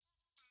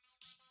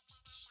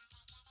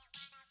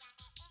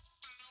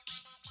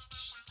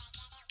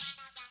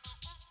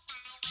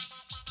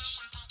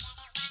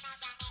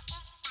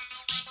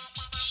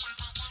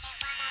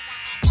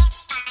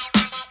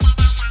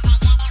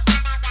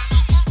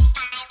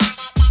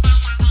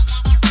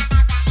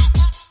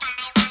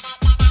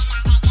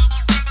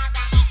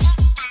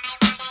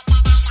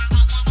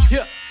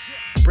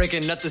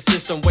breaking up the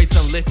system. Weights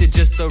unlifted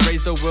just to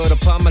raise the world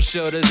upon my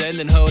shoulders and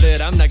then hold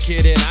it. I'm not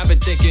kidding, I've been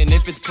thinking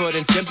if it's put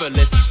in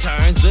simplest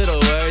terms, little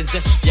words,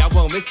 y'all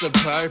won't miss the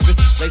purpose.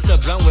 Lace the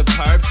blunt with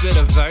perps, bit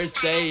of verse,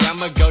 say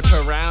I'ma go to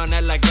round,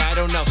 act like I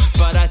don't know,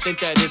 but I think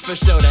that it's for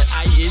sure that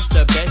I is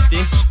the best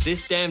in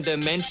this damn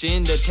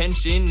dimension. The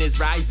tension is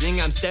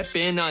rising, I'm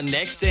stepping on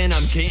next and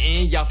I'm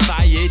getting y'all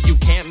fired. You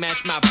can't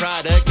match my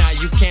product, now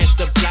you can't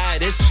supply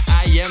this.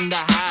 I am the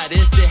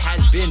hottest, it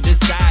has been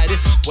decided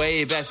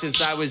way back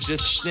since I was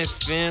just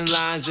sniffing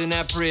lines in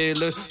that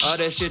prelude. All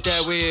that shit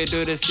that we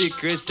do, the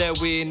secrets that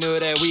we knew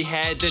that we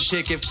had. The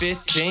ticket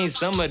 15,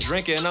 summer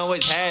drinking,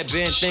 always had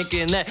been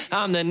thinking that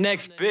I'm the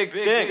next big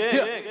thing.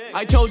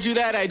 I told you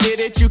that I did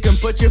it, you can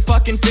put your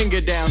fucking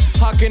finger down.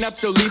 Hawking up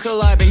so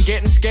lethal, I've been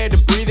getting scared to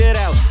breathe it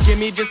out. Give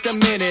me just a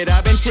minute,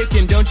 I've been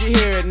ticking, don't you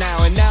hear it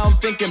now? And now I'm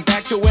thinking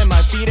back to when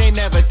my feet ain't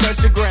never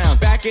touched the ground.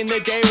 Back in the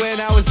day when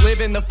I was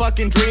living the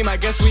fucking dream, I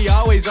guess we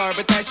always are,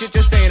 but that shit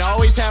just ain't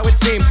always how it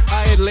seemed.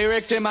 I had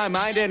lyrics in my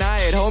mind and I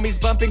had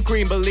homies bumping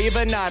cream. Believe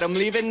it or not, I'm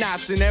leaving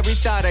knots in every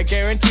thought, I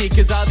guarantee.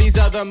 Cause all these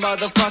other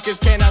motherfuckers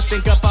cannot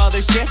think up all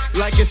this shit.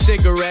 Like a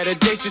cigarette,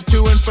 addicted to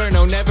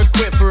inferno, never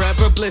quit,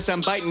 forever bliss.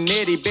 I'm biting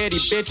itty bitty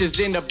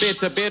bitches into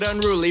bits, a bit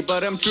unruly,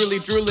 but I'm truly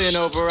drooling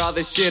over all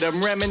this shit.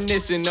 I'm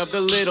reminiscing of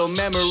the little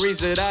memories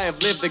that I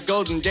have lived. The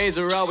golden days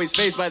are always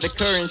faced by the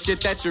current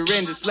shit that you're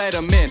in, just let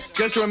them in.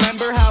 Just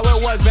remember how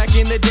it was back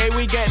in the day,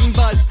 we getting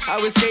buzzed.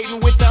 I was skating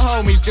with the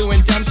homies,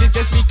 doing dumb shit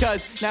just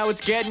because. Now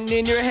it's getting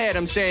in your head,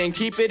 I'm saying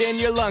keep it in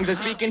your lungs. I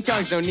speak in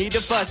tongues, no need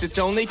to fuss, it's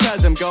only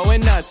cause I'm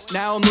going nuts.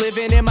 Now I'm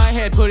living in my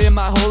head, putting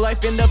my whole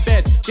life in the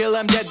bed. Till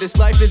I'm dead, this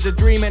life is a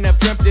dream and I've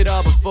dreamt it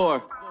all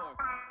before.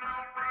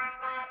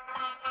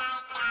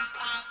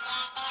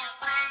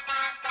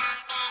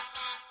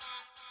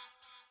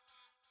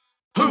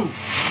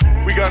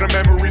 We got our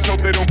memories, hope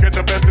they don't get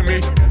the best of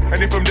me.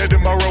 And if I'm dead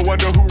tomorrow,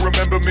 wonder who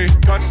remember me.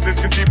 Consciousness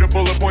conceived a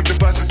bullet point in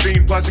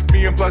plasticine. Plastic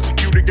me and plastic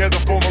you together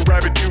form a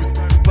rabbit youth.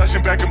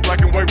 Flashing back in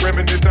black and white,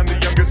 reminisce on the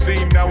younger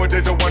scene.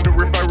 Nowadays I wonder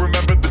if I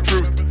remember the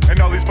truth.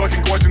 And all these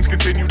fucking questions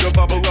continue to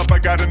bubble up, I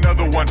got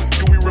another one.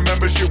 Do we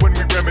remember shit when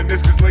we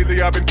reminisce? Cause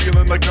lately I've been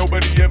feeling like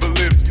nobody ever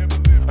lives.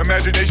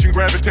 Imagination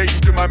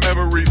gravitating to my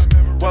memories.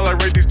 While I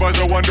write these bars,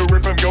 I wonder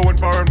if I'm going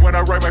far. And when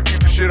I write my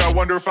future shit, I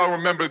wonder if I'll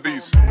remember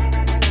these.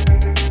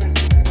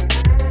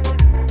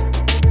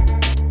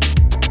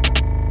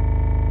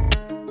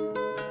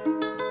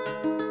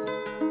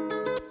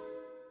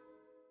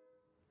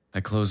 I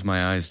close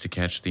my eyes to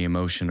catch the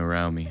emotion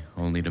around me,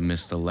 only to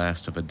miss the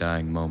last of a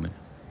dying moment.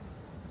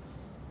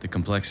 The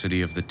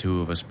complexity of the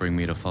two of us bring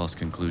me to false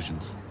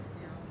conclusions.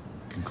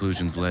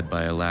 Conclusions led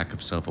by a lack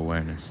of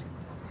self-awareness.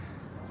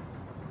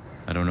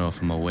 I don't know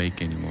if I'm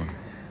awake anymore.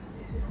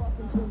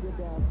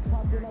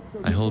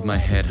 I hold my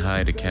head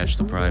high to catch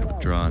the pride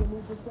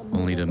withdrawn,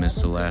 only to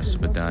miss the last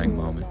of a dying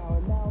moment.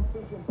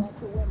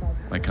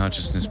 My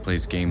consciousness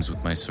plays games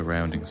with my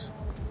surroundings.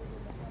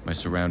 My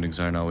surroundings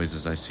aren't always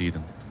as I see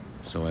them.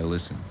 So I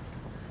listen.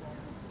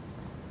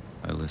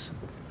 I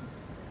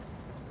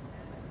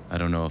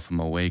don't know if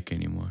I'm awake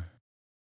anymore.